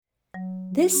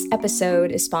This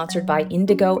episode is sponsored by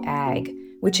Indigo Ag,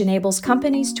 which enables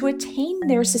companies to attain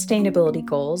their sustainability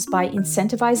goals by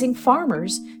incentivizing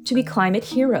farmers to be climate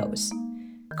heroes.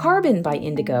 Carbon by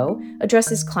Indigo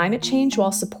addresses climate change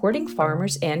while supporting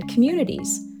farmers and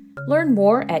communities. Learn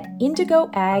more at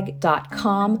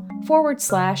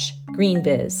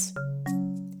indigoag.com/greenbiz.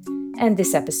 And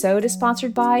this episode is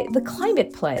sponsored by the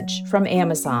Climate Pledge from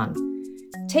Amazon.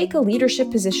 Take a leadership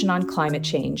position on climate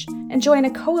change and join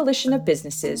a coalition of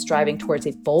businesses driving towards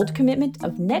a bold commitment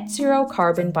of net zero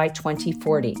carbon by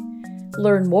 2040.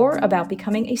 Learn more about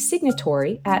becoming a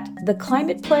signatory at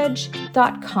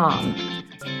theclimatepledge.com.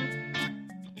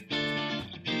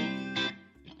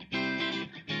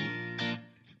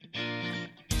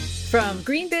 From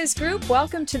GreenBiz Group,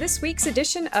 welcome to this week's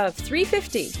edition of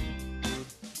 350.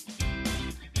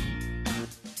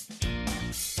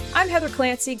 I'm Heather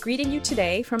Clancy, greeting you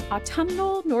today from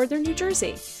autumnal northern New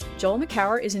Jersey. Joel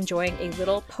McCower is enjoying a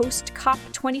little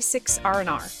post-COP26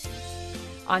 R&R.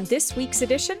 On this week's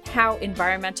edition, how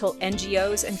environmental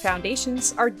NGOs and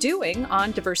foundations are doing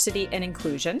on diversity and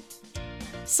inclusion,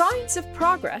 signs of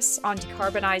progress on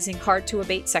decarbonizing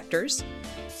hard-to-abate sectors,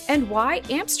 and why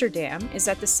Amsterdam is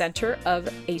at the center of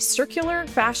a circular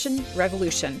fashion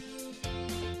revolution.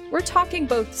 We're talking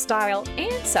both style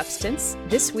and substance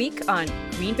this week on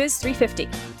GreenBiz 350.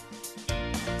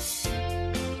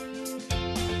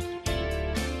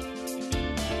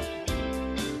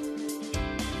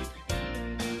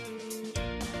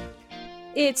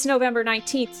 It's November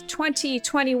 19th,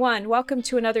 2021. Welcome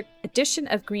to another edition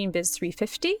of GreenBiz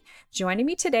 350. Joining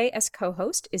me today as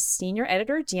co-host is senior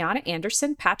editor Deanna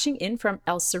Anderson, patching in from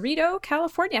El Cerrito,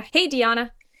 California. Hey,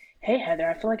 Deanna. Hey, Heather.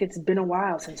 I feel like it's been a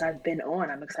while since I've been on.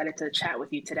 I'm excited to chat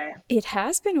with you today. It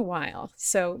has been a while.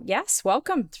 So yes,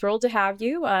 welcome. Thrilled to have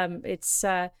you. It's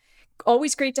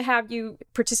always great to have you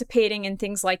participating in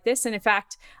things like this. And in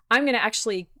fact, I'm going to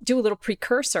actually do a little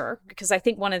precursor because I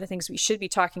think one of the things we should be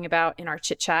talking about in our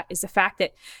chit chat is the fact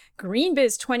that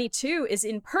GreenBiz 22 is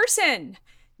in person.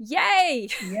 Yay!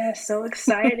 Yes, so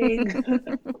exciting.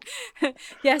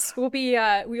 Yes, we'll be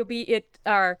at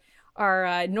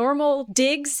our normal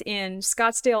digs in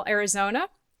Scottsdale, Arizona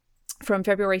from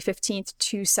February 15th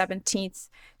to 17th,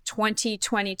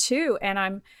 2022. And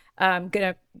I'm going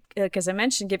to, like, as I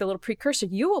mentioned, give a little precursor.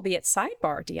 You will be at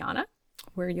Sidebar, Deanna,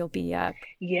 where you'll be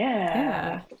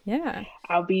Yeah. Yeah.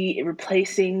 I'll be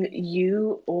replacing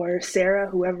you or Sarah,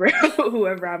 whoever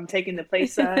I'm taking the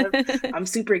place of. I'm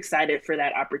super excited for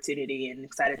that opportunity and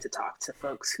excited to talk to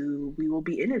folks who we will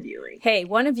be interviewing. Hey,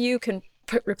 one of you can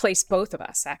replace both of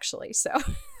us, actually. So,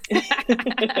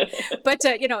 but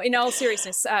in all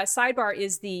seriousness, Sidebar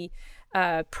is the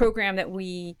program that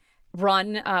we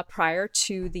run prior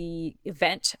to the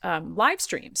event live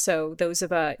stream. So those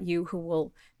of you who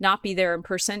will not be there in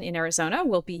person in Arizona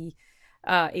will be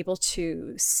able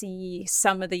to see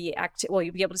some of the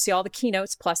you'll be able to see all the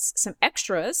keynotes plus some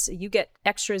extras. You get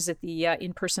extras that the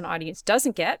in-person audience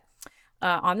doesn't get.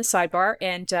 On the Sidebar,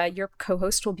 and your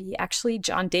co-host will be actually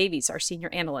John Davies, our senior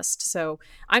analyst. So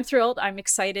I'm thrilled. I'm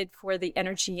excited for the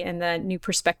energy and the new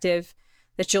perspective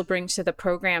that you'll bring to the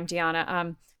program,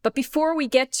 Deanna. But before we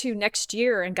get to next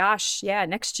year, and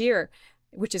next year,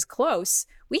 which is close,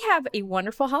 we have a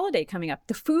wonderful holiday coming up,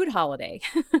 the food holiday,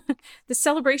 the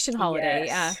celebration holiday.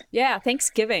 Yes.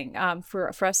 Thanksgiving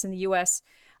for us in the U.S.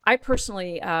 I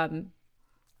personally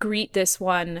greet this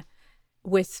one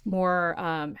with more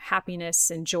happiness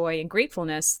and joy and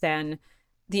gratefulness than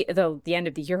the end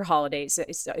of the year holidays.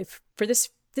 For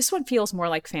this one feels more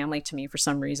like family to me for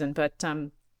some reason. But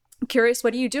I'm curious,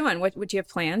 what are you doing? What do you have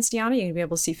plans, Deanna? You gonna be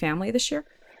able to see family this year?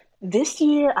 This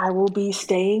year, I will be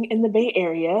staying in the Bay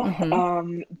Area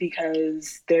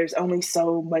because there's only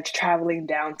so much traveling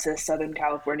down to Southern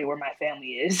California where my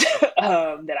family is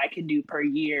that I can do per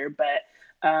year. But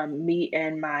me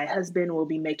and my husband will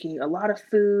be making a lot of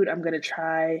food. I'm going to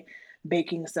try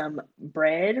baking some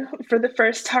bread for the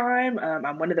first time.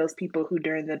 I'm one of those people who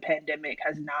during the pandemic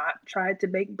has not tried to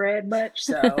bake bread much.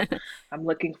 So I'm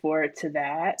looking forward to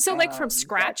that. So like from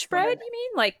scratch bread, you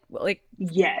mean? Like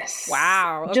Yes.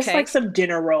 Wow. Okay. Just like some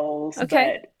dinner rolls,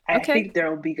 but I think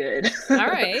they'll be good. All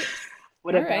right.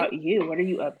 What about you? What are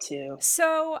you up to?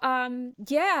 So,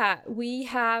 we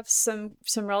have some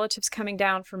relatives coming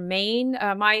down from Maine.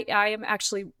 I am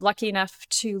actually lucky enough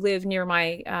to live near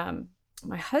my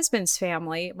husband's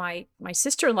family. My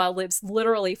sister-in-law lives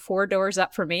literally 4 doors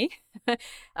up from me.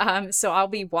 So I'll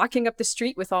be walking up the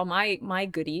street with all my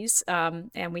goodies.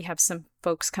 And we have some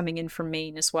folks coming in from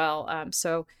Maine as well.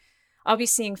 So I'll be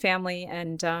seeing family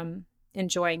and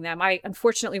enjoying them. I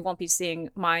unfortunately won't be seeing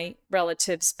my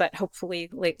relatives, but hopefully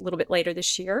a little bit later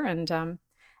this year. And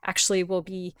actually will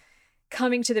be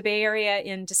coming to the Bay Area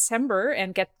in December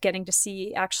and getting to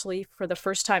see, actually for the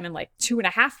first time in like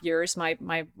 2.5 years, my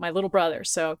little brother.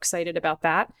 So excited about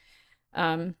that.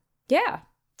 Yeah.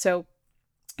 So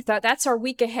that's our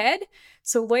week ahead.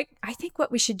 So I think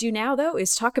what we should do now, though,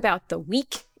 is talk about the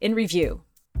week in review.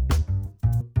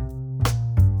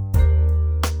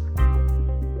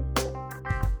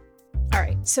 All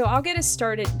right, so I'll get us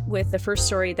started with the first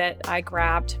story that I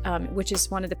grabbed, which is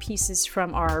one of the pieces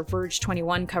from our Verge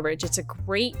 21 coverage. It's a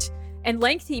great and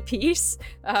lengthy piece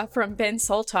from Ben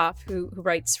Soltoff, who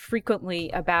writes frequently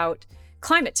about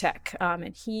climate tech.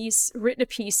 And he's written a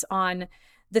piece on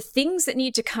the things that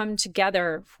need to come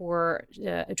together for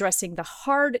addressing the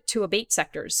hard to abate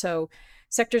sectors. So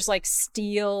sectors like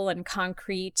steel and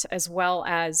concrete, as well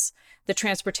as the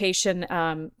transportation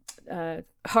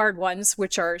hard ones,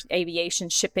 which are aviation,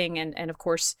 shipping, and of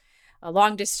course,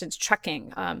 long distance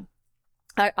trucking.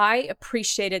 I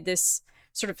appreciated this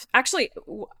sort of, actually,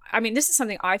 I mean, this is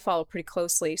something I follow pretty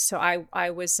closely. So I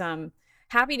was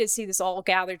happy to see this all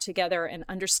gathered together and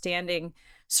understanding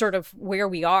sort of where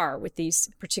we are with these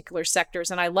particular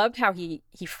sectors. And I loved how he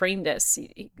framed this.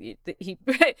 He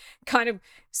kind of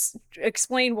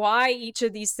explained why each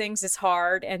of these things is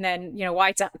hard, and then, why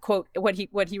it's a, quote, what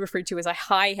he referred to as a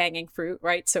high hanging fruit,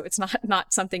 right? So it's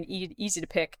not something easy to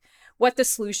pick, what the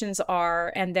solutions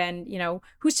are, and then,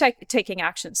 who's taking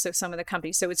action. So some of the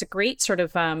companies. So it's a great sort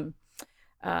of,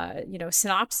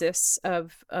 synopsis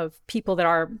of people that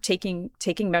are taking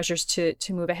measures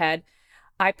to move ahead.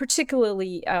 I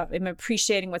particularly am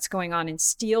appreciating what's going on in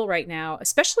steel right now,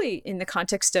 especially in the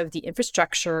context of the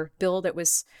infrastructure bill that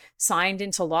was signed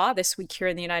into law this week here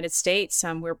in the United States.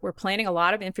 We're planning a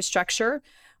lot of infrastructure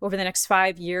over the next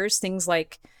 5 years, things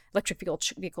like electric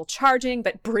vehicle charging,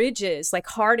 but bridges, like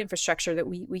hard infrastructure that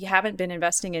we haven't been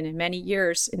investing in many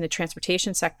years in the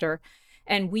transportation sector.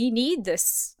 And we need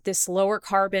this lower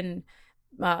carbon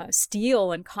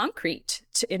steel and concrete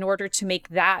in order to make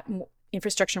that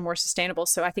infrastructure more sustainable.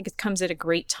 So I think it comes at a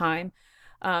great time.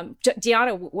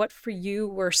 Deanna, what for you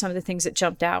were some of the things that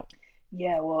jumped out?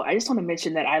 Yeah, well, I just want to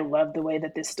mention that I love the way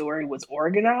that this story was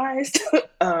organized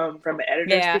from an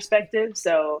editor's perspective.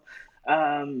 So,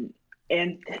 and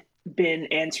been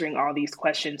answering all these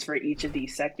questions for each of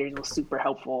these sectors was super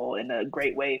helpful and a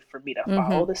great way for me to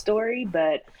follow the story.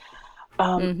 But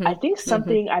I think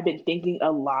something I've been thinking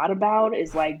a lot about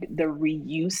is like the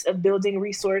reuse of building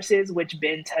resources, which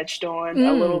Ben touched on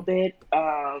a little bit.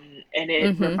 And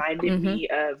it reminded me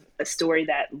of a story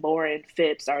that Lauren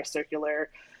Phipps, our circular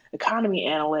economy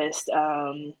analyst,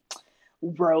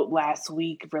 wrote last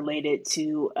week related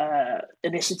to an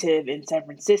initiative in San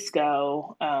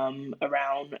Francisco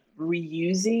around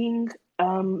reusing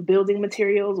building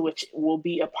materials, which will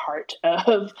be a part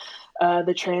of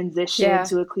the transition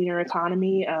to a cleaner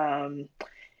economy. And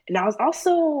I was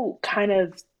also kind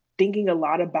of thinking a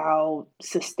lot about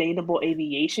sustainable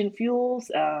aviation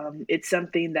fuels. It's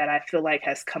something that I feel like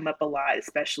has come up a lot,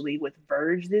 especially with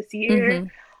Verge this year.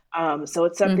 So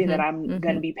it's something that I'm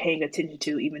going to be paying attention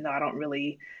to, even though I don't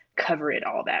really cover it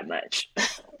all that much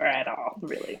or at all,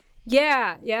 really.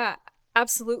 Yeah.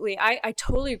 Absolutely. I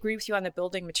totally agree with you on the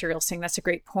building materials thing. That's a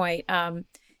great point.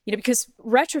 Because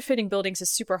retrofitting buildings is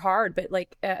super hard, but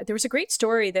there was a great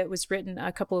story that was written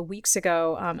a couple of weeks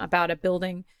ago about a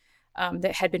building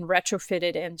that had been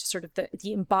retrofitted and sort of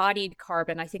the embodied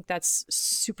carbon. I think that's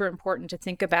super important to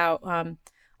think about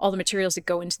all the materials that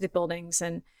go into the buildings,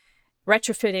 and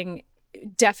retrofitting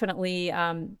definitely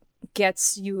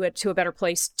gets you to a better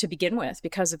place to begin with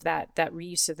because of that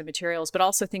reuse of the materials, but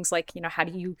also things like, how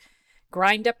do you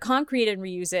grind up concrete and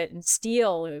reuse it, and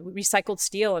steel, recycled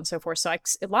steel, and so forth. So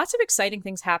lots of exciting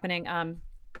things happening.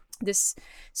 This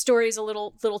story is a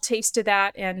little taste of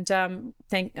that, and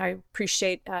I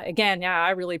appreciate again. Yeah,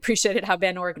 I really appreciated how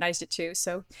Ben organized it too.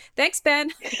 So thanks,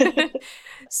 Ben.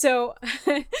 So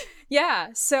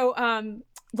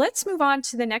let's move on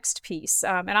to the next piece,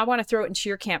 and I want to throw it into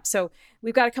your camp. So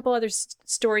we've got a couple other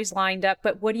stories lined up,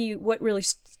 but what really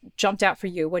jumped out for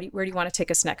you? Where do you want to take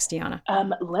us next, Deanna?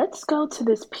 Let's go to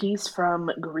this piece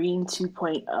from Green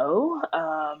 2.0.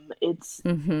 It's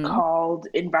called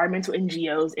Environmental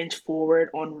NGOs Inch Forward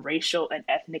on Racial and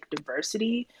Ethnic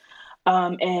Diversity.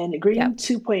 And Green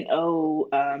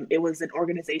 2.0, it was an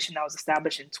organization that was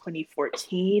established in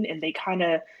 2014, and they kind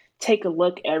of take a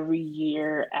look every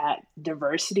year at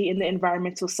diversity in the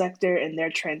environmental sector, and their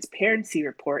transparency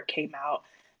report came out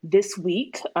this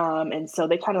week. And so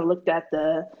they kind of looked at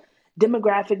the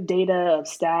demographic data of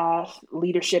staff,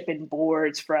 leadership, and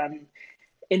boards from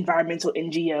environmental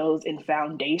NGOs and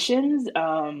foundations.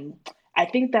 I I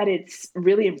think that it's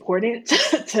really important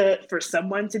for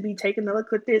someone to be taking a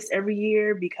look at this every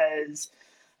year because,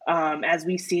 as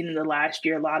we've seen in the last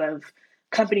year, a lot of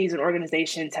companies and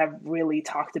organizations have really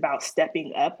talked about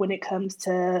stepping up when it comes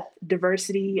to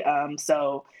diversity.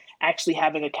 So actually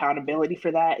having accountability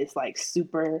for that is like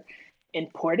super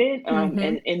important.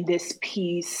 And in this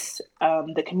piece,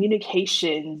 the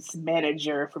communications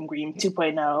manager from Green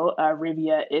 2.0,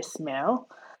 Rivia Ismail,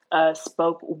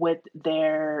 spoke with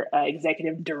their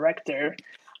executive director,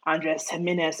 Andres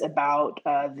Jimenez, about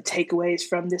the takeaways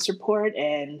from this report.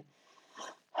 And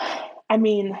I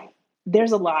mean,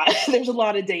 there's a lot. There's a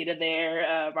lot of data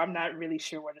there. I'm not really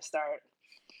sure where to start.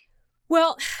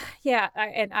 Well, yeah,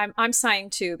 I'm sighing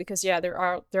too because there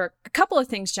are a couple of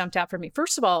things jumped out for me.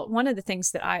 First of all, one of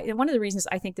the reasons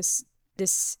I think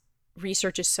this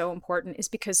research is so important is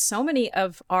because so many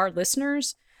of our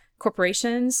listeners,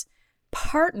 corporations,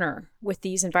 partner with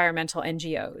these environmental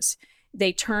NGOs.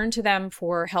 They turn to them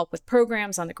for help with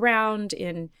programs on the ground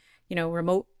in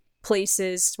remote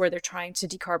places where they're trying to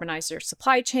decarbonize their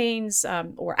supply chains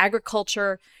or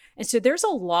agriculture. And so there's a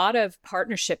lot of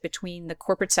partnership between the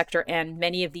corporate sector and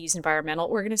many of these environmental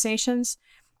organizations.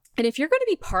 And if you're going to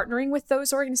be partnering with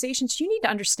those organizations, you need to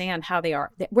understand how they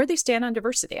are, where they stand on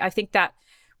diversity. I think that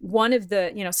one of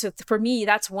the, so for me,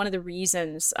 that's one of the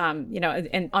reasons,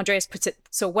 and Andreas puts it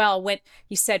so well when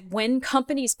he said, when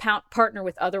companies partner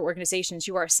with other organizations,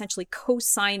 you are essentially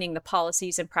co-signing the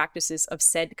policies and practices of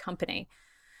said company.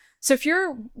 So if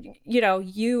you're,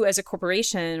 you as a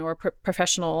corporation or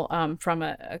professional from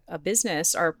a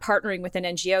business are partnering with an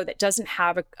NGO that doesn't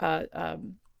have a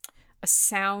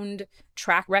sound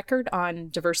track record on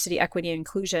diversity, equity, and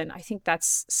inclusion, I think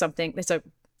that's something it's a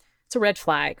red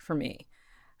flag for me.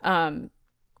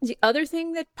 The other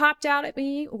thing that popped out at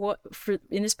me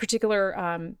in this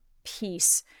particular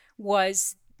piece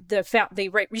was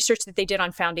the research that they did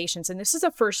on foundations. And this is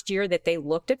the first year that they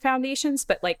looked at foundations,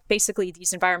 but like basically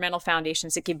these environmental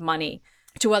foundations that give money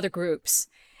to other groups.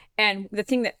 And the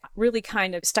thing that really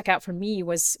kind of stuck out for me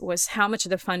was how much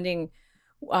of the funding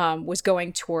was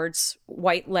going towards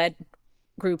white-led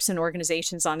groups and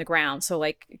organizations on the ground. So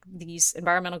like these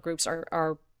environmental groups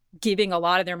are giving a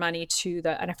lot of their money to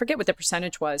and I forget what the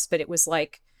percentage was, but it was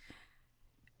like,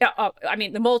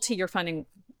 the multi-year funding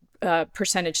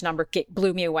percentage number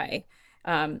blew me away.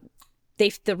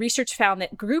 The research found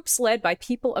that groups led by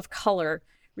people of color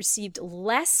received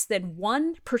less than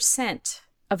 1%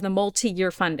 of the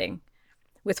multi-year funding,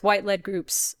 with white-led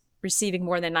groups receiving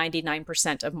more than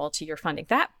 99% of multi-year funding.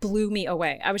 That blew me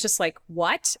away. I was just like,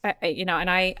 what?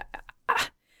 I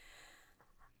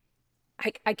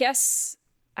guess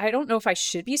I don't know if I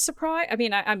should be surprised. I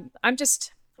mean, I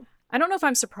don't know if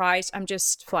I'm surprised. I'm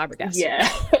just flabbergasted. Yeah.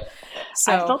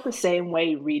 So I felt the same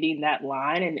way reading that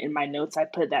line, and in my notes I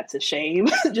put that's a shame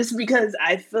just because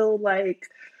I feel like,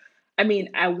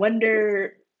 I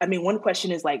wonder, one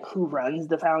question is like who runs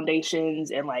the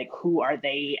foundations and like who are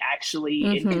they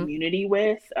actually in community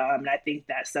with? And I think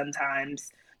that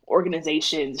sometimes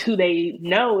organizations, who they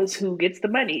know is who gets the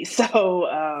money.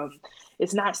 So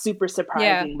it's not super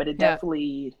surprising, but it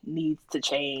definitely needs to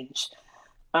change.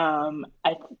 I'm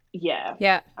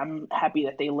happy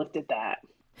that they looked at that.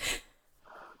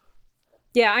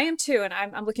 Yeah, I am too, and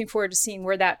I'm looking forward to seeing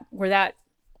where that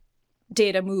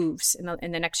data moves in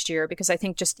the next year, because I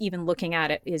think just even looking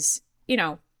at it is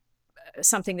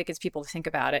something that gets people to think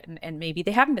about it, and maybe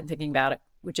they haven't been thinking about it,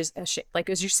 which is like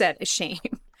as you said, a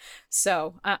shame.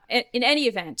 So in any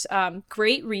event,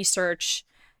 great research.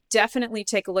 Definitely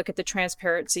take a look at the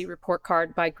transparency report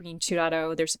card by Green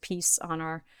 2.0. There's a piece on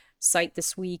our site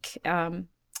this week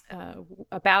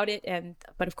about it,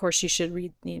 but of course you should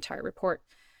read the entire report.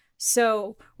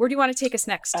 So where do you want to take us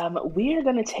next? We are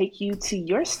going to take you to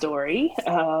your story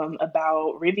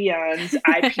about Rivian's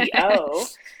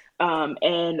IPO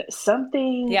and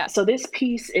something. Yeah. So this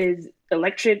piece is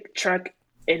electric truck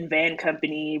and van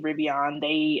company Rivian.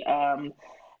 They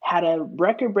had a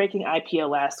record-breaking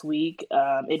IPO last week.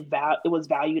 It was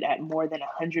valued at more than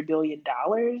 $100 billion.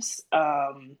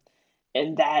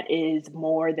 And that is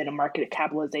more than a market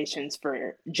capitalizations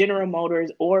for General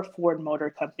Motors or Ford Motor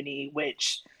Company,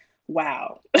 which...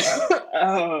 wow.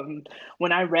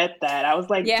 When I read that, I was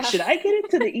like, should I get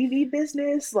into the EV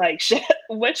business? Like, should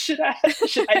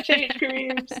I change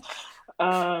careers?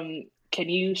 Can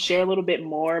you share a little bit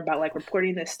more about like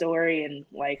reporting this story and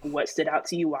like what stood out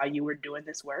to you while you were doing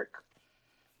this work?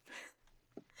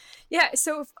 Yeah.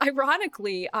 So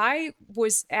ironically, when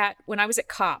I was at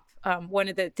COP, one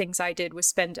of the things I did was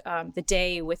spend the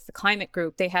day with the climate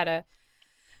group. They had a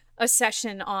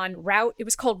session on it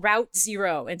was called Route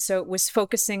Zero. And so it was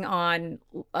focusing on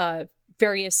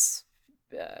various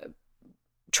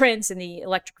trends in the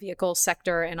electric vehicle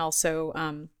sector and also,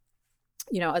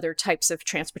 other types of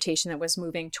transportation that was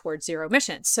moving towards zero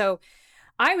emissions. So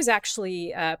I was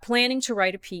actually planning to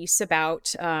write a piece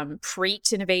about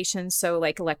freight innovation, so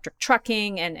like electric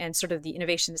trucking and sort of the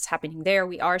innovation that's happening there.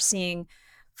 We are seeing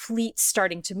fleets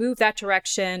starting to move that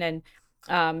direction, and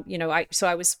I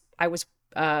was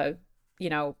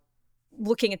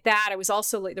looking at that. I was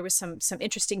also there was some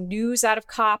interesting news out of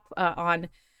COP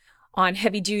on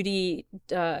heavy duty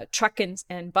truck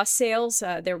and bus sales.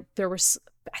 There was,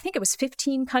 I think it was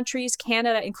 15 countries,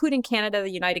 Canada, including Canada, the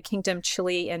United Kingdom,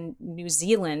 Chile, and New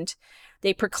Zealand.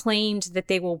 They proclaimed that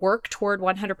they will work toward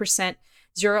 100%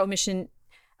 zero emission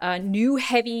new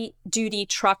heavy duty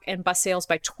truck and bus sales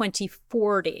by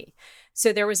 2040.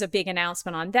 So there was a big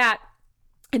announcement on that.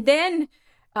 And then,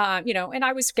 and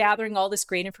I was gathering all this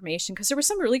great information because there were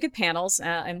some really good panels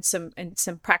and some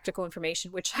practical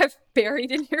information, which I've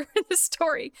buried in here in the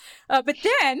story. But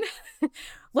then,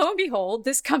 lo and behold,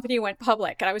 this company went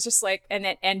public, and I was just like,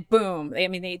 and boom! I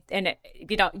mean,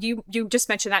 you just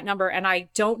mentioned that number, and I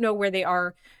don't know where they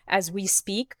are as we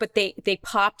speak, but they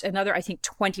popped another, I think,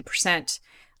 20%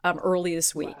 early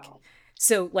this week. Wow.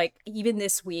 So like even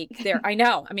this week there, I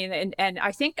know, I mean, and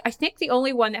I think the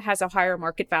only one that has a higher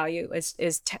market value is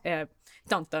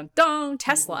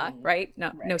Tesla, right?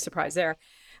 No surprise there.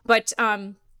 But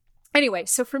anyway,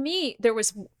 so for me, there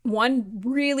was one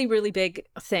really, really big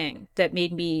thing that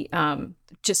made me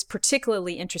just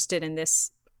particularly interested in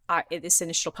this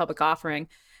initial public offering.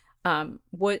 And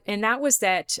that was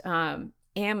that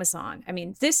Amazon. I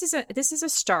mean, this is a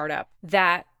startup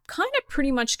that kind of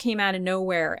pretty much came out of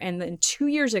nowhere. And then 2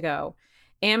 years ago,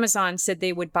 Amazon said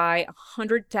they would buy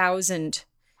 100,000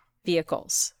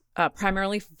 vehicles,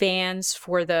 primarily vans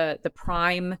for the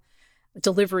Prime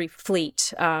delivery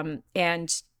fleet.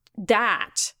 And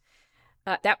that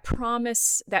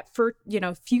promise,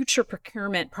 future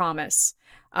procurement promise,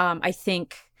 I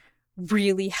think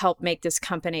really helped make this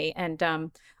company. And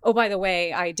by the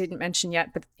way, I didn't mention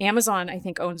yet, but Amazon, I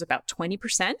think, owns about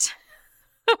 20%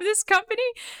 of this company.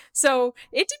 So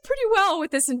it did pretty well with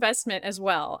this investment as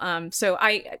well. So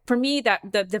for me, that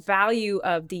the value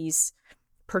of these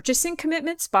purchasing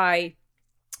commitments by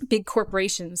big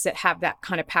corporations that have that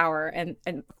kind of power, and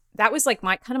that was like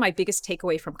my biggest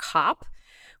takeaway from COP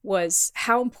was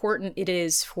how important it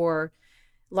is for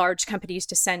large companies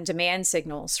to send demand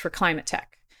signals for climate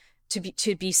tech,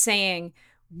 to be saying,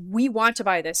 we want to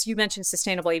buy this. You mentioned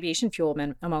sustainable aviation fuel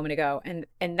a moment ago, and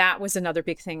that was another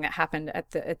big thing that happened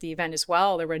at the event as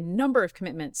well. There were a number of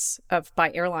commitments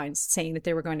by airlines saying that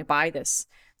they were going to buy this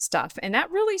stuff, and that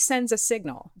really sends a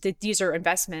signal that these are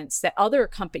investments that other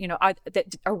companies,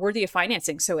 that are worthy of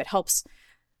financing. So it helps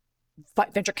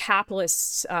venture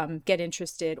capitalists get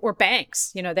interested, or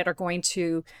banks, that are going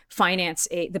to finance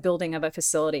the building of a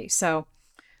facility. So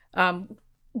I'm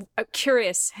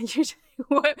curious.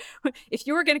 If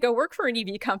you were going to go work for an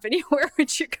EV company, where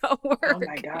would you go work? Oh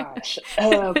my gosh.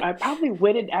 I probably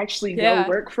wouldn't actually go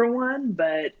work for one,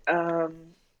 but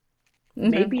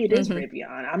maybe it is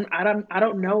Rivian. I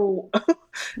don't know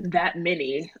that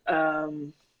many.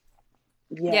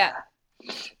 Yeah.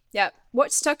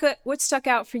 What stuck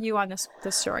out for you on this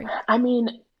story? I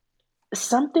mean,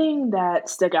 something that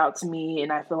stuck out to me,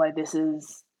 and I feel like this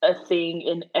is a thing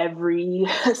in every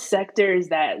sector, is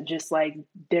that just like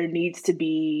there needs to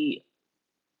be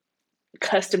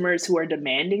customers who are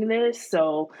demanding this.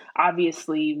 So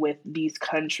obviously with these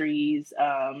countries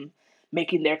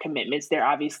making their commitments, they're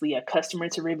obviously a customer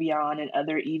to Rivian and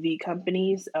other EV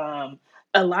companies.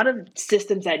 A lot of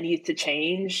systems that need to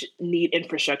change need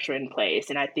infrastructure in place.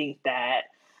 And I think that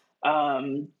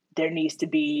there needs to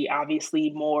be obviously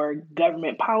more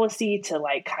government policy to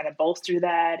like kind of bolster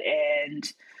that.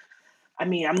 And I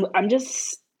mean,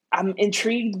 I'm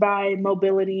intrigued by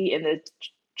mobility in the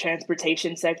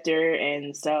transportation sector.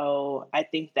 And so I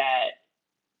think that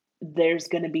there's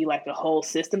going to be like a whole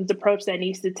systems approach that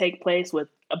needs to take place with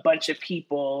a bunch of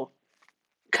people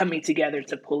coming together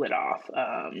to pull it off.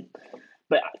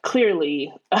 But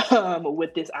clearly,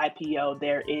 with this IPO,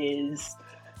 there is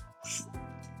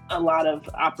a lot of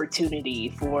opportunity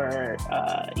for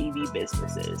EV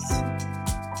businesses.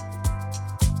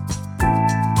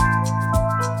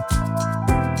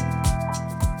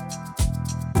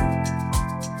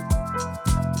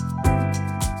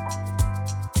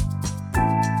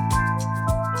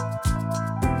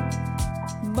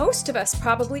 Most of us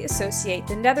probably associate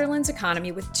the Netherlands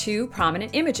economy with two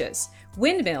prominent images: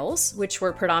 windmills, which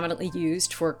were predominantly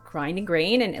used for grinding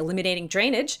grain and eliminating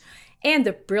drainage, and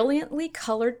the brilliantly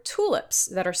colored tulips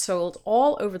that are sold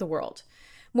all over the world.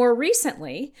 More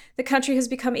recently, the country has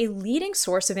become a leading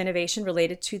source of innovation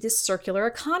related to this circular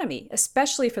economy,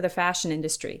 especially for the fashion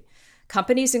industry.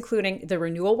 Companies including the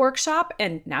Renewal Workshop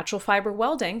and Natural Fiber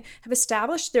Welding have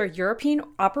established their European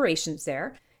operations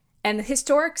there. And the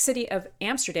historic city of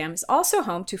Amsterdam is also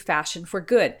home to Fashion for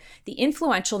Good, the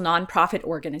influential nonprofit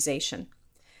organization.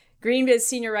 GreenBiz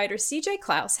senior writer CJ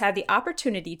Klaus had the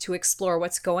opportunity to explore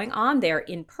what's going on there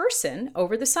in person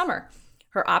over the summer.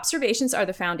 Her observations are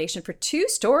the foundation for 2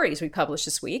 stories we published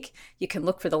this week. You can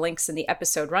look for the links in the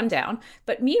episode rundown.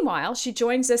 But meanwhile, she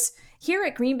joins us here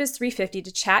at GreenBiz 350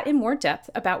 to chat in more depth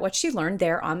about what she learned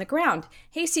there on the ground.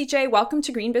 Hey, CJ, welcome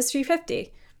to GreenBiz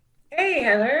 350. Hey,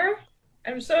 Heather.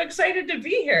 I'm so excited to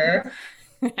be here.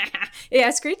 Yeah,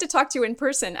 it's great to talk to you in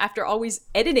person after always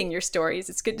editing your stories.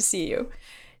 It's good to see you.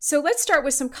 So let's start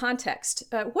with some context.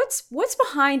 What's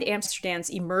behind Amsterdam's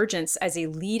emergence as a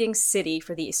leading city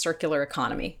for the circular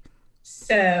economy?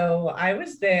 So I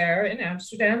was there in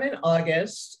Amsterdam in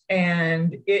August,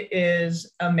 and it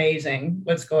is amazing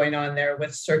what's going on there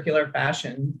with circular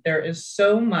fashion. There is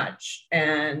so much,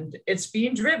 and it's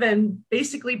being driven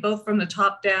basically both from the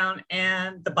top down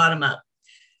and the bottom up.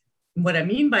 What I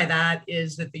mean by that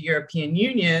is that the European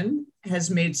Union has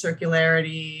made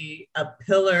circularity a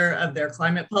pillar of their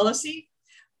climate policy,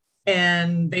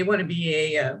 and they want to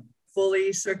be a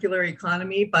fully circular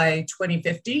economy by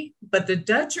 2050. But the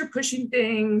Dutch are pushing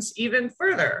things even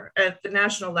further at the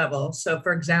national level. So,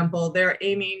 for example, they're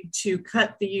aiming to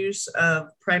cut the use of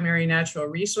primary natural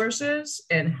resources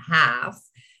in half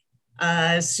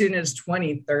as soon as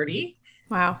 2030.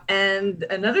 Wow. And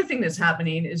another thing that's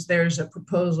happening is there's a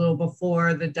proposal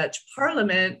before the Dutch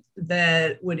Parliament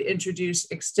that would introduce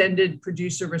extended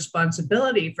producer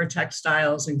responsibility for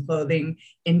textiles and clothing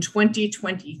in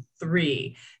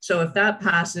 2023. So if that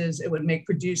passes, it would make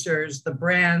producers the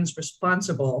brands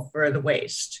responsible for the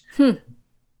waste.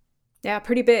 Yeah,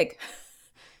 pretty big.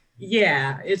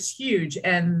 Yeah, it's huge.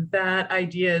 And that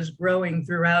idea is growing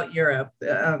throughout Europe.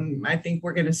 I think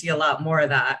we're going to see a lot more of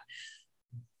that.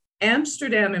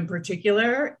 Amsterdam in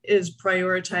particular is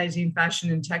prioritizing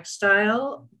fashion and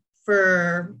textile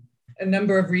for a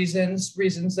number of reasons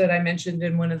that I mentioned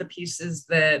in one of the pieces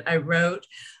that I wrote.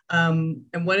 And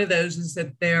one of those is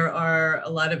that there are a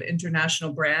lot of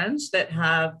international brands that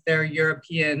have their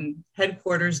European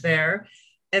headquarters there.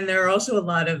 And there are also a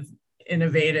lot of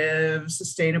innovative,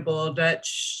 sustainable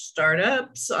Dutch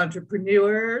startups,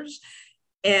 entrepreneurs.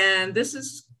 And this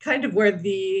is kind of where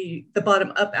the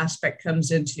bottom-up aspect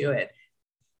comes into it.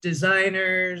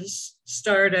 Designers,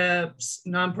 startups,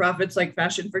 nonprofits like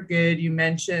Fashion for Good, you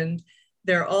mentioned,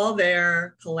 they're all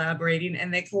there collaborating,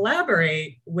 and they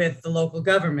collaborate with the local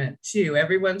government too.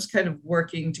 Everyone's kind of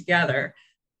working together.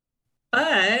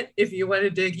 But if you want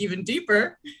to dig even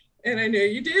deeper, and I know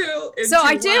you do. So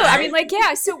I do. I mean,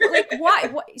 yeah. So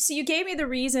why? So you gave me the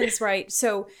reasons, right?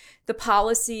 So the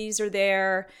policies are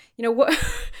there.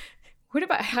 What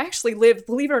about, I actually live,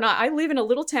 believe it or not, I live in a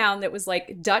little town that was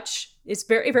like Dutch. It's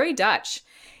very, very Dutch.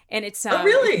 And it's, oh,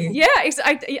 really? Yeah.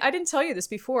 I didn't tell you this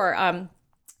before.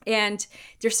 And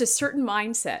there's a certain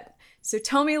mindset. So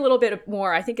tell me a little bit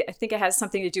more. I think it has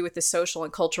something to do with the social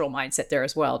and cultural mindset there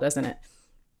as well, doesn't it?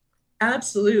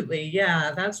 Absolutely.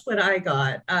 Yeah, that's what I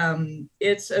got.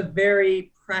 It's a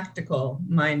very practical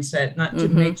mindset, not to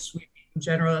make sweeping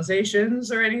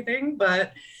generalizations or anything,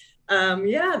 but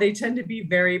yeah, they tend to be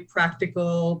very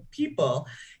practical people.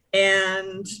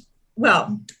 And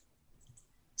well,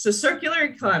 so circular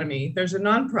economy, there's a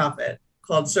nonprofit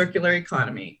called Circular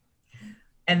Economy,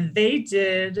 and they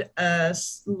did a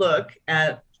look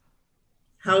at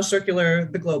how circular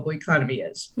the global economy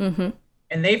is.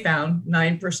 And they found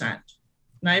 9%.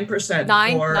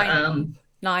 9%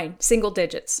 Nine, single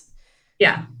digits.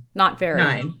 Yeah. Not very.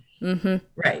 9.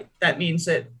 Right. That means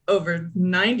that over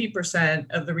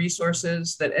 90% of the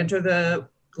resources that enter the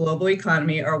global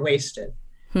economy are wasted.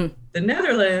 The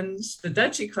Netherlands, the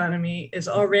Dutch economy, is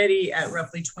already at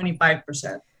roughly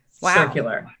 25%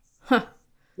 circular.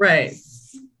 Right.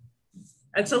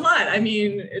 That's a lot. I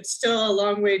mean, it's still a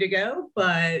long way to go,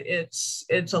 but it's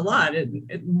a lot,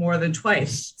 more than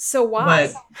twice. So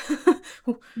why?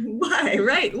 Why?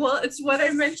 Right. Well, it's what I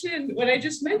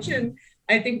just mentioned.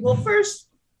 I think, well, first,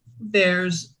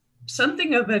 there's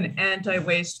something of an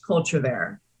anti-waste culture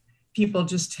there. People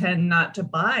just tend not to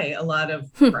buy a lot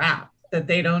of crap that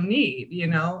they don't need,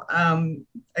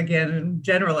 again,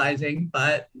 generalizing,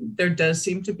 but there does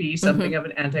seem to be something of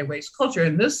an anti-waste culture.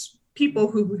 And this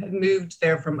people who had moved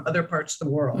there from other parts of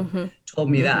the world told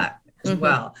me that as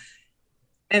well.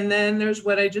 And then there's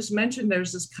what I just mentioned,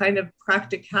 there's this kind of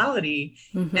practicality.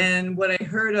 Mm-hmm. And what I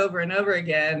heard over and over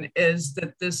again is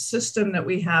that this system that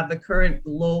we have, the current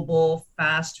global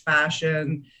fast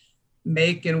fashion,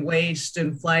 make and waste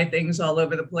and fly things all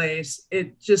over the place,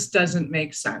 it just doesn't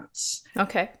make sense.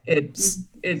 Okay. It's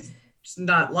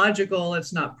not logical,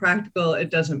 it's not practical, it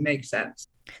doesn't make sense.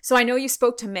 So I know you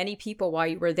spoke to many people while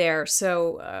you were there.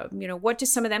 So, what do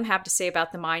some of them have to say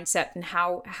about the mindset and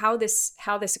how this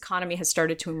economy has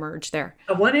started to emerge there?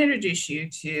 I want to introduce you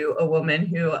to a woman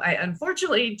who I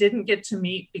unfortunately didn't get to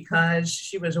meet because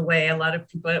she was away. A lot of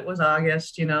people, it was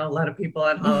August, a lot of people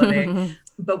on holiday,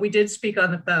 but we did speak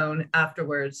on the phone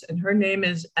afterwards. And her name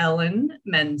is Ellen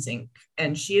Menzink.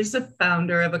 And she is the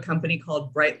founder of a company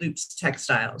called Bright Loops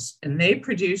Textiles. And they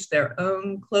produce their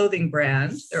own clothing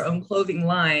brand, their own clothing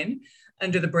line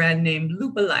under the brand name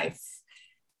Lupa Life.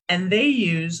 And they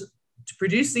use, to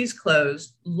produce these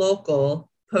clothes, local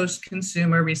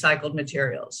post-consumer recycled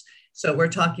materials. So we're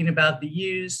talking about the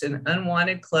used and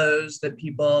unwanted clothes that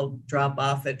people drop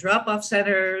off at drop-off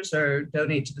centers or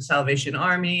donate to the Salvation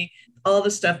Army. All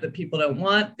the stuff that people don't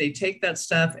want, they take that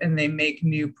stuff and they make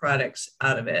new products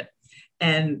out of it.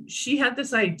 And she had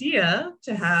this idea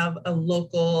to have a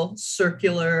local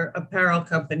circular apparel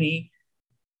company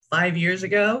 5 years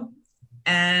ago.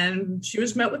 And she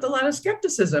was met with a lot of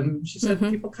skepticism. She said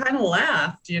people kind of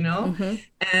laughed, Mm-hmm.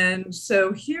 And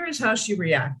so here's how she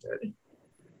reacted.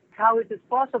 How is it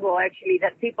possible, actually,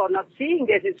 that people are not seeing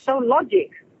this? It's so logic.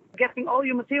 Getting all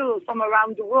your materials from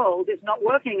around the world is not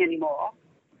working anymore.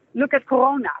 Look at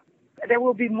Corona. There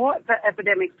will be more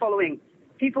epidemics following.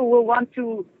 People will want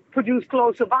to produce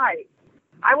closer by.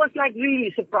 I was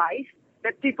really surprised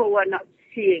that people were not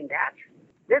seeing that.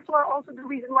 That's also the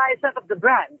reason why I set up the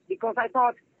brand, because I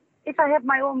thought if I have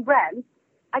my own brand,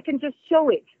 I can just show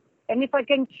it. And if I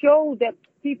can show that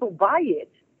people buy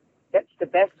it, that's the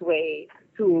best way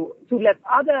to let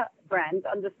other brands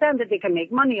understand that they can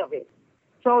make money of it.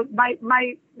 So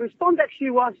my response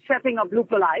actually was setting up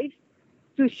Lupa Life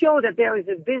to show that there is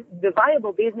the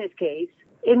viable business case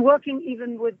in working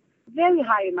even with very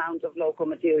high amounts of local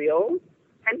material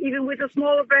and even with a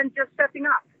smaller brand just setting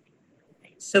up.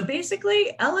 So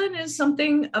basically, Ellen is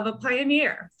something of a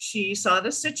pioneer. She saw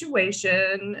the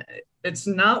situation, it's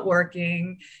not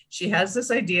working. She has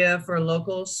this idea for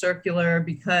local circular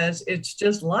because it's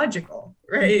just logical,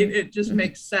 right? Mm-hmm. It just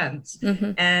makes sense.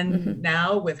 Mm-hmm. And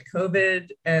now with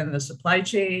COVID and the supply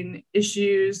chain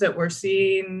issues that we're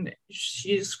seeing,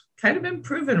 she's kind of been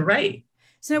proven right.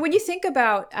 So when you think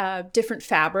about different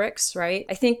fabrics, right,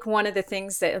 I think one of the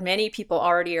things that many people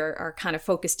already are kind of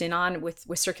focused in on with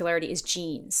circularity is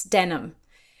jeans, denim.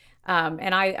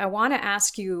 And I want to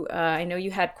ask you, I know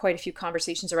you had quite a few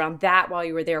conversations around that while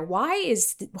you were there. Why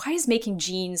is making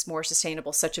jeans more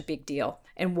sustainable such a big deal?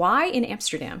 And why in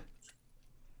Amsterdam?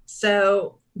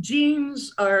 So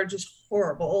jeans are just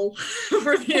horrible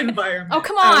for the environment. Oh,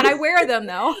 come on. I wear them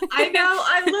though. I know.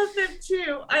 I love them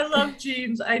too. I love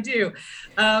jeans. I do.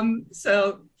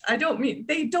 So I don't mean,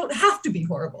 they don't have to be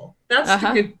horrible. That's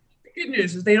the good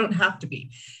news is they don't have to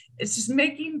be. It's just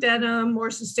making denim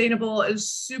more sustainable is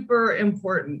super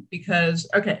important because,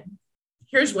 okay,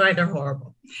 here's why they're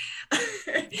horrible.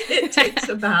 It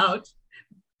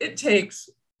takes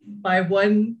by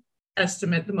one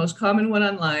estimate, the most common one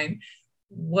online,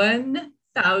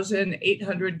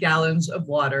 1,800 gallons of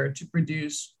water to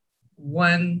produce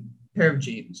one pair of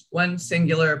jeans, one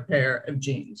singular pair of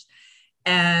jeans.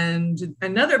 And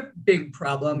another big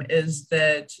problem is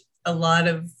that a lot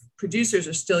of producers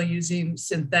are still using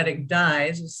synthetic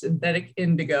dyes, a synthetic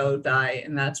indigo dye,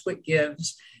 and that's what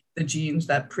gives the jeans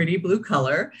that pretty blue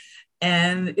color.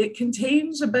 And it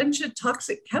contains a bunch of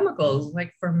toxic chemicals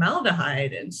like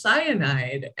formaldehyde and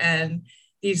cyanide. And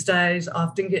these dyes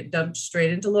often get dumped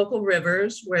straight into local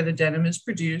rivers where the denim is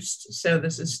produced. So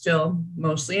this is still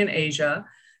mostly in Asia,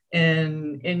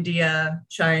 in India,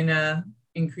 China,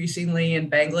 increasingly in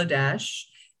Bangladesh.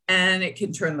 And it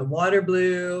can turn the water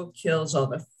blue, kills all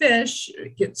the fish,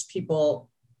 it gets people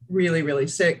really, really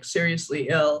sick, seriously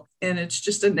ill. And it's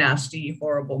just a nasty,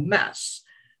 horrible mess.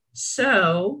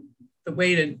 So the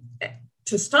way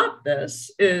to stop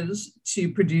this is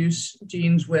to produce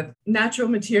jeans with natural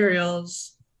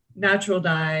materials, natural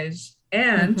dyes,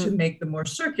 and to make them more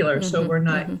circular. So we're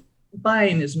not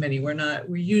buying as many.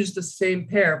 We use the same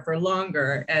pair for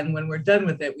longer. And when we're done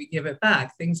with it, we give it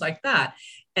back, things like that.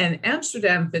 And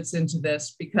Amsterdam fits into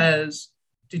this because,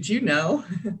 did you know?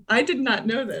 I did not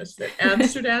know this, that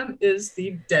Amsterdam is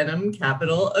the denim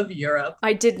capital of Europe.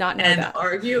 I did not know that. And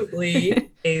arguably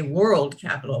a world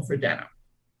capital for denim.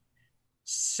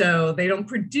 So they don't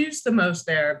produce the most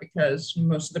there because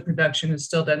most of the production is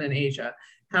still done in Asia.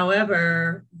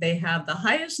 However, they have the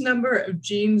highest number of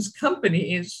jeans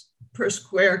companies per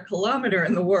square kilometer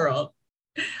in the world,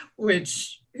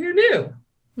 which who knew?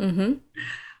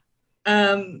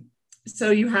 Mm-hmm.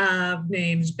 So you have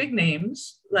big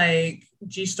names like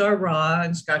G-Star Raw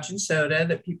and Scotch and Soda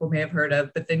that people may have heard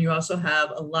of, but then you also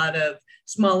have a lot of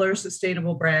smaller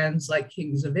sustainable brands like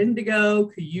Kings of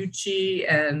Indigo, Kiyuchi,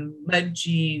 and Mud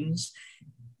Jeans.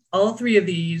 All three of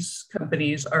these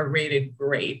companies are rated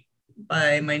great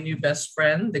by my new best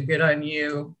friend, the Good On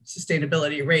You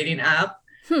sustainability rating app.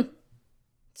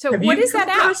 So what is that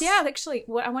app? Yeah, actually,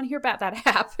 I want to hear about that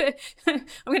app. I'm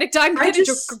going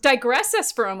to digress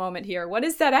us for a moment here. What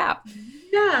is that app?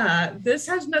 Yeah, this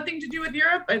has nothing to do with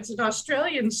Europe. It's an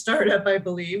Australian startup, I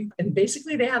believe. And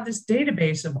basically they have this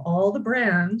database of all the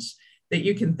brands that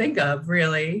you can think of,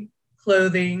 really,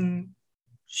 clothing,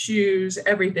 shoes,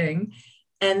 everything.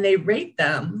 And they rate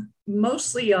them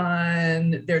mostly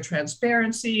on their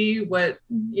transparency, what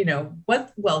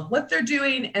they're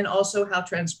doing, and also how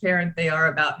transparent they are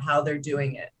about how they're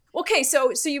doing it. Okay,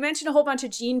 so you mentioned a whole bunch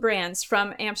of jean brands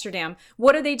from Amsterdam.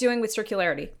 What are they doing with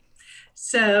circularity?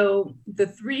 So the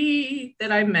three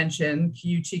that I mentioned,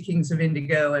 Kiyuchi, Kings of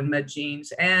Indigo, and Mud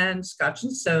Jeans, and Scotch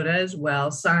and Soda as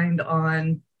well, signed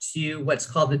on to what's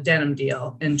called the Denim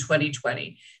Deal in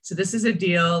 2020. So this is a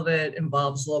deal that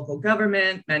involves local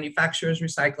government, manufacturers,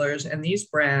 recyclers, and these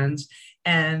brands,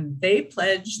 and they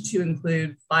pledge to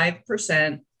include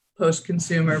 5%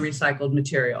 post-consumer recycled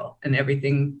material in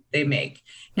everything they make.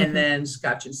 Mm-hmm. And then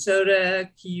Scotch and Soda,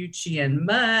 Kiyuchi, and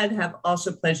Mud have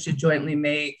also pledged to jointly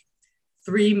make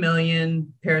 3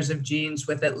 million pairs of jeans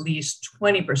with at least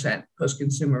 20%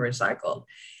 post-consumer recycled.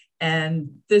 And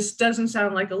this doesn't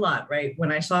sound like a lot, right?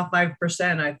 When I saw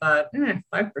 5%, I thought,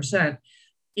 5%,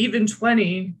 even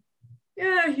 20,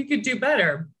 yeah, you could do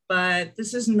better. But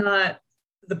this is not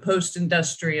the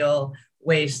post-industrial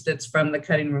waste that's from the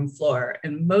cutting room floor.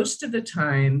 And most of the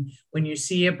time, when you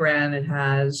see a brand that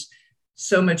has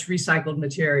so much recycled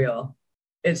material,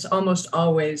 it's almost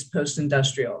always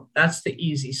post-industrial. That's the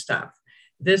easy stuff.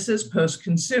 This is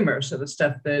post-consumer, so the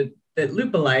stuff that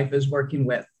Lupalife is working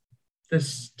with, the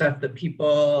stuff that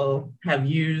people have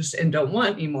used and don't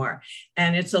want anymore.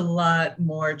 And it's a lot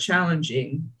more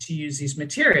challenging to use these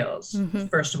materials. Mm-hmm.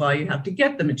 First of all, you have to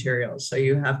get the materials. So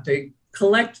you have to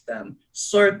collect them,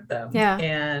 sort them,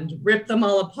 and rip them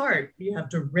all apart. You have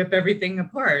to rip everything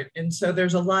apart. And so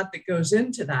there's a lot that goes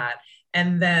into that.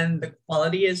 And then the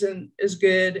quality isn't as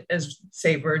good as,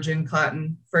 say, virgin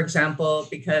cotton, for example,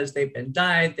 because they've been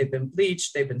dyed, they've been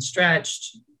bleached, they've been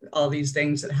stretched, all these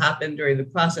things that happen during the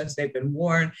process, they've been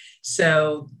worn.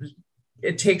 So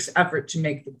it takes effort to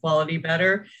make the quality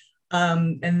better.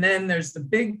 And then there's the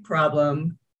big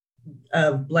problem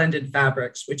of blended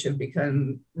fabrics, which have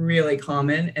become really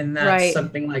common. And that's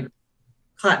something like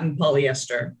cotton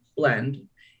polyester blend.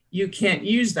 You can't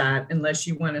use that unless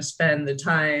you want to spend the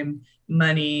time,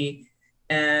 money,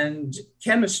 and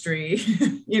chemistry,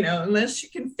 unless you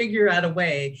can figure out a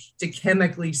way to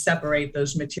chemically separate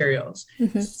those materials.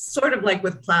 Mm-hmm. Sort of like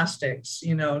with plastics,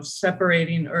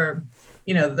 separating, or,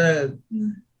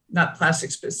 not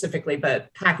plastic specifically,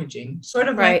 but packaging. Sort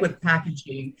of like with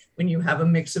packaging, when you have a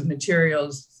mix of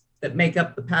materials that make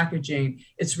up the packaging,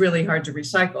 it's really hard to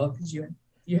recycle because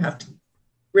you have to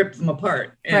rip them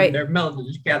apart and they're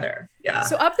melded together. Yeah.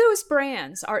 So of those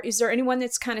brands, is there anyone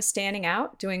that's kind of standing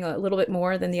out, doing a little bit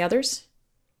more than the others?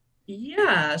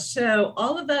 Yeah. So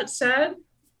all of that said,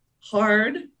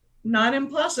 hard, not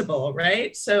impossible,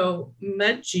 right? So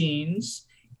Mud Jeans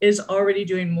is already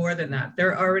doing more than that.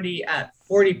 They're already at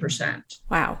 40%.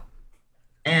 Wow.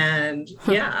 And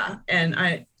and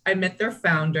I met their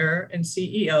founder and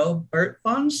CEO, Bert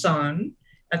von Son,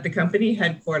 at the company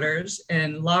headquarters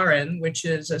in Laren, which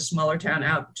is a smaller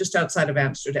town just outside of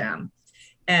Amsterdam.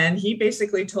 And he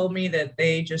basically told me that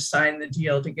they just signed the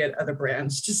deal to get other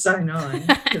brands to sign on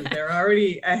because they're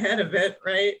already ahead of it,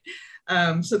 right?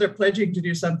 So they're pledging to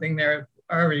do something they're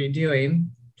already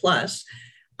doing. Plus,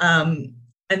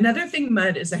 another thing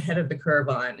Mud is ahead of the curve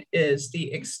on is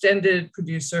the extended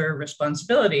producer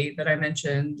responsibility that I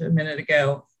mentioned a minute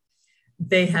ago.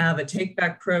 They have a take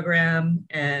back program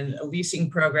and a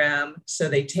leasing program. So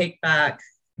they take back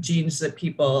jeans that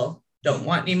people don't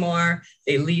want anymore.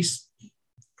 They lease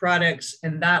products,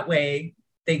 and that way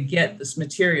they get this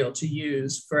material to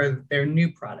use for their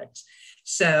new products.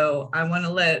 So I want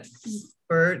to let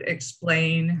Bert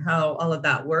explain how all of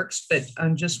that works. But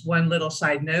on just one little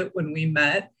side note, when we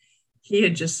met, he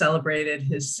had just celebrated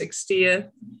his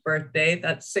 60th birthday.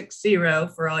 That's 60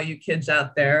 for all you kids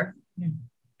out there.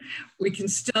 We can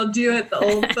still do it. The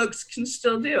old folks can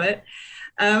still do it.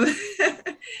 Um,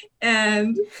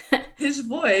 and his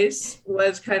voice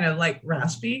was kind of like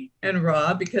raspy and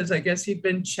raw because I guess he'd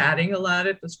been chatting a lot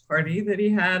at this party that he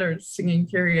had or singing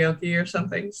karaoke or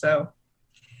something. So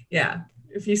yeah,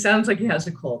 if he sounds like he has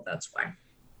a cold, that's why.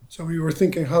 So we were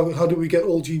thinking, how do we get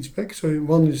all jeans back? So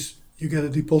one is you get a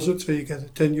deposit, so you get a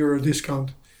 €10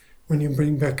 discount when you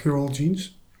bring back your old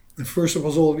jeans. And first it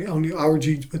was only our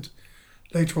jeans, but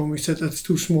later on we said that's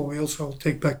too small. We also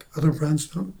take back other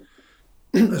brands now,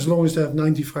 as long as they have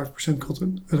 95%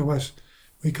 cotton. Otherwise,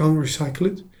 we can't recycle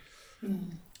it.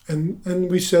 And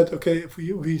we said, okay, if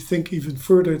we think even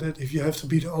further that if you have to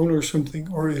be the owner or something,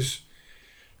 or is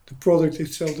the product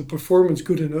itself, the performance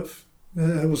good enough?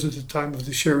 That was at the time of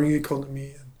the sharing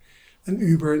economy and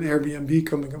Uber and Airbnb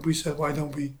coming up. We said, why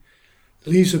don't we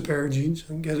lease a pair of jeans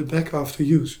and get it back after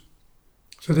use?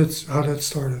 So that's how that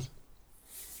started.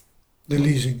 The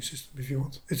leasing system, if you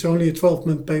want. It's only a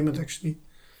 12-month payment, actually.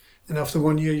 And after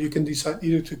 1 year, you can decide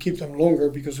either to keep them longer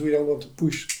because we don't want to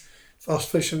push fast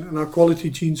fashion. And our quality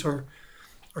jeans are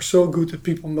so good that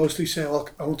people mostly say, oh,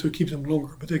 I want to keep them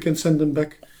longer. But they can send them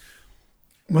back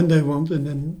when they want and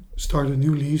then start a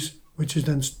new lease, which is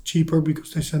then cheaper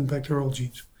because they send back their old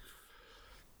jeans.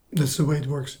 That's the way it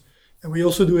works. And we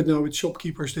also do it now with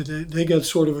shopkeepers. They get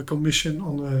sort of a commission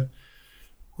on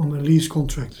a lease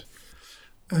contract.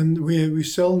 And we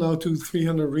sell now to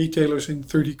 300 retailers in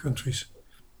 30 countries.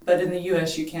 But in the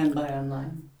US, you can buy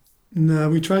online. No,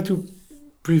 we try to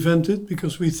prevent it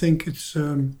because we think it's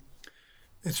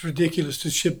ridiculous to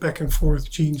ship back and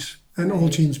forth jeans and all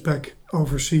jeans back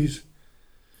overseas.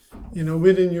 You know,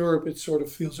 within Europe, it sort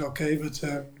of feels okay, but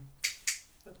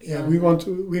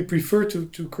we prefer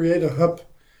to create a hub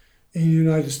in the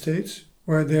United States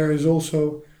where there is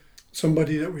also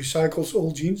somebody that recycles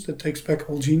old jeans, that takes back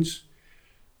old jeans,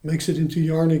 makes it into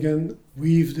yarn again,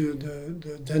 weave the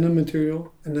denim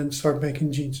material, and then start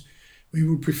making jeans. We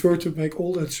would prefer to make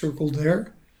all that circle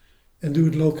there and do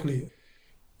it locally.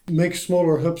 Make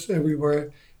smaller hubs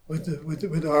everywhere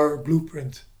with our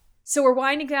blueprint. So we're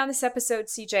winding down this episode,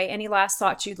 CJ. Any last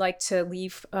thoughts you'd like to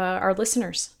leave our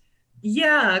listeners?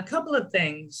 Yeah, a couple of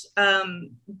things.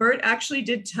 Bert actually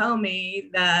did tell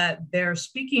me that they're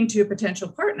speaking to a potential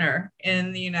partner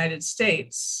in the United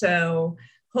States. So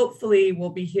hopefully we'll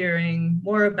be hearing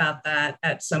more about that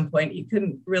at some point. He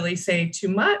couldn't really say too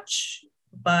much,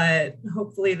 but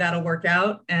hopefully that'll work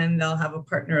out and they'll have a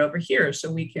partner over here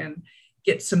so we can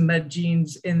get some mud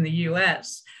jeans in the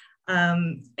US.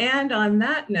 And on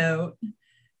that note,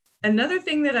 another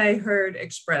thing that I heard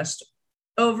expressed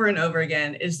over and over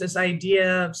again is this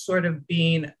idea of sort of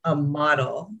being a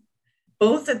model,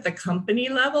 both at the company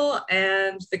level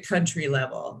and the country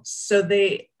level. So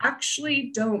they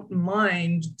actually don't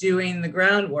mind doing the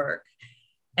groundwork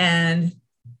and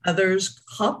others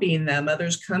copying them,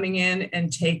 others coming in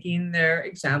and taking their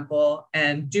example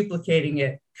and duplicating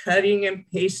it, cutting and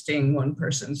pasting, one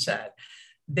person said.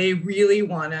 They really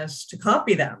want us to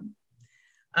copy them.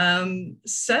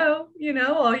 So, you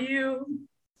know, all you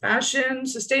fashion,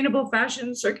 sustainable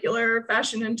fashion, circular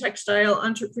fashion and textile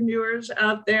entrepreneurs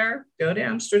out there, go to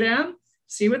Amsterdam,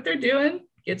 see what they're doing,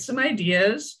 get some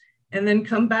ideas, and then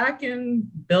come back and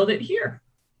build it here.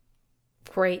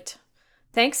 Great.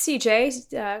 Thanks,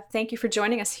 CJ. Thank you for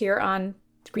joining us here on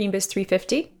GreenBiz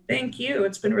 350. Thank you.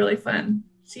 It's been really fun.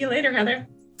 See you later, Heather.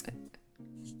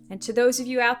 And to those of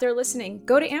you out there listening,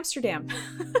 go to Amsterdam,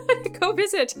 go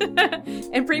visit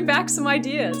and bring back some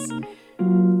ideas.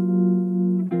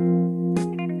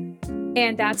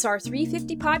 And that's our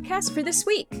 350 podcast for this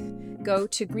week. Go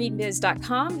to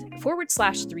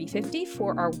greenbiz.com/350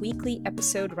 for our weekly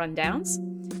episode rundowns.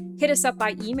 Hit us up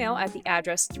by email at the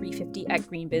address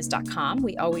 350@greenbiz.com.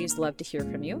 We always love to hear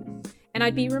from you. And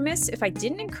I'd be remiss if I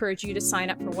didn't encourage you to sign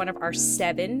up for one of our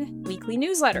 7 weekly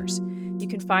newsletters. You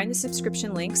can find the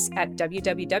subscription links at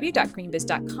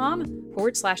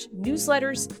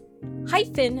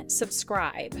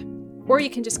www.greenbiz.com/newsletters-subscribe. Or you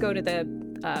can just go to the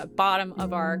bottom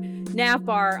of our nav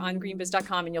bar on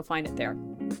greenbiz.com and you'll find it there.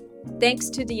 Thanks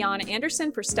to Deanna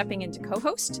Anderson for stepping in to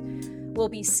co-host. We'll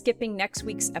be skipping next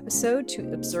week's episode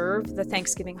to observe the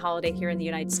Thanksgiving holiday here in the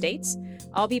United States.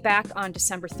 I'll be back on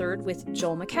December 3rd with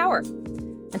Joel McCower.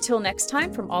 Until next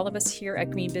time, from all of us here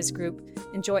at GreenBiz Group,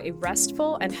 enjoy a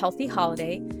restful and healthy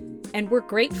holiday, and we're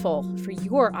grateful for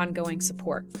your ongoing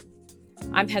support.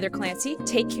 I'm Heather Clancy.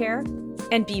 Take care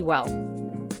and be well.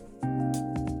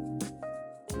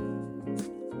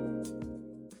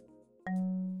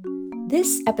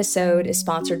 This episode is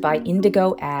sponsored by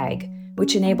Indigo Ag,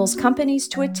 which enables companies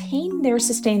to attain their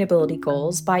sustainability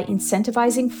goals by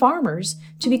incentivizing farmers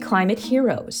to be climate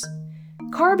heroes.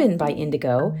 Carbon by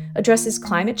Indigo addresses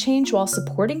climate change while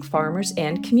supporting farmers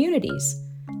and communities.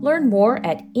 Learn more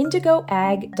at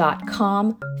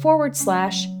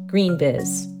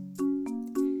indigoag.com/greenbiz.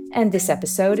 And this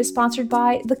episode is sponsored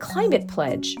by the Climate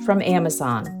Pledge from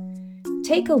Amazon.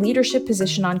 Take a leadership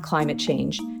position on climate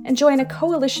change and join a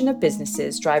coalition of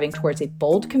businesses driving towards a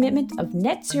bold commitment of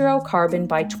net zero carbon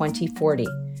by 2040.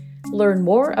 Learn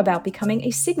more about becoming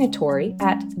a signatory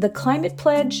at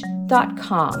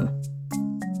theclimatepledge.com.